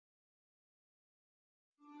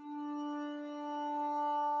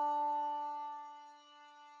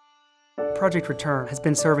Project Return has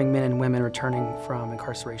been serving men and women returning from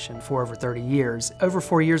incarceration for over 30 years. Over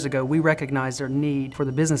 4 years ago, we recognized our need for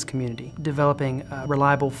the business community, developing a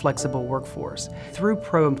reliable, flexible workforce. Through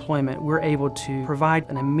pro-employment, we're able to provide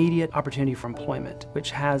an immediate opportunity for employment, which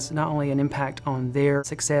has not only an impact on their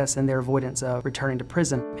success and their avoidance of returning to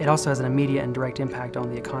prison, it also has an immediate and direct impact on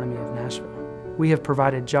the economy of Nashville. We have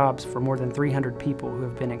provided jobs for more than 300 people who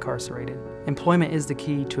have been incarcerated. Employment is the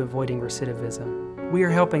key to avoiding recidivism. We are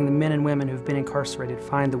helping the men and women who have been incarcerated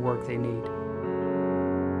find the work they need.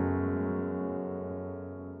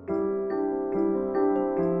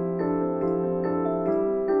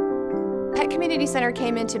 Pet Community Center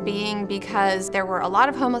came into being because there were a lot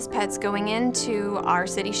of homeless pets going into our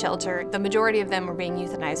city shelter. The majority of them were being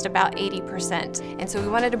euthanized, about 80%. And so we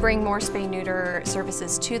wanted to bring more spay-neuter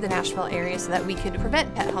services to the Nashville area so that we could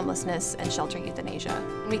prevent pet homelessness and shelter euthanasia.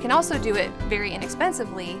 We can also do it very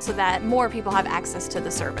inexpensively so that more people have access to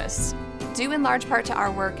the service. Due in large part to our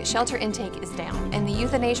work, shelter intake is down, and the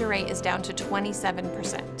euthanasia rate is down to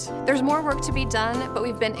 27%. There's more work to be done, but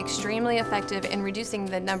we've been extremely effective in reducing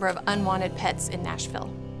the number of unwanted pets in Nashville.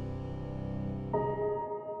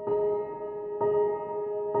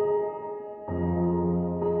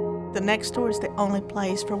 The Next Door is the only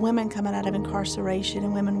place for women coming out of incarceration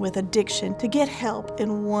and women with addiction to get help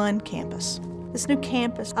in one campus. This new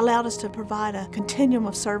campus allowed us to provide a continuum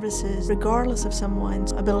of services regardless of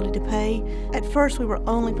someone's ability to pay. At first, we were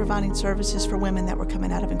only providing services for women that were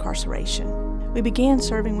coming out of incarceration. We began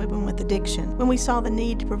serving women with addiction when we saw the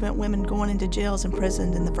need to prevent women going into jails and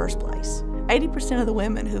prisons in the first place. 80% of the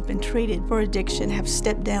women who have been treated for addiction have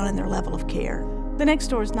stepped down in their level of care. The Next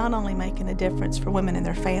Door is not only making a difference for women and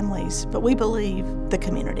their families, but we believe the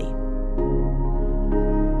community.